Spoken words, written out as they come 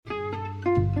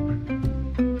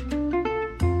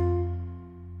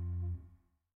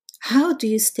do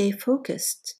you stay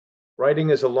focused? Writing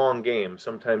is a long game,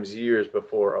 sometimes years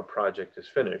before a project is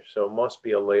finished, so it must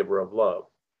be a labor of love,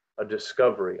 a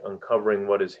discovery, uncovering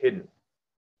what is hidden.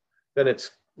 Then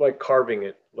it's like carving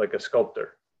it like a sculptor.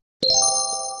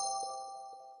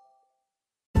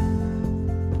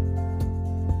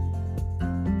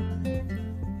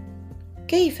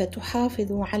 كيف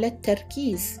تحافظ على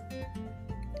التركيز؟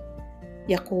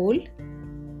 يقول: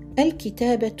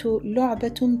 الكتابة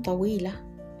لعبة طويلة،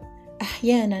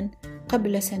 أحياناً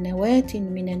قبل سنوات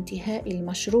من انتهاء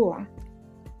المشروع،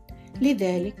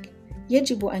 لذلك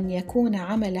يجب أن يكون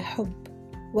عمل حب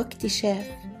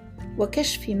واكتشاف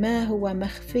وكشف ما هو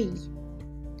مخفي،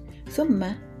 ثم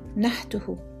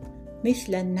نحته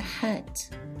مثل النحات.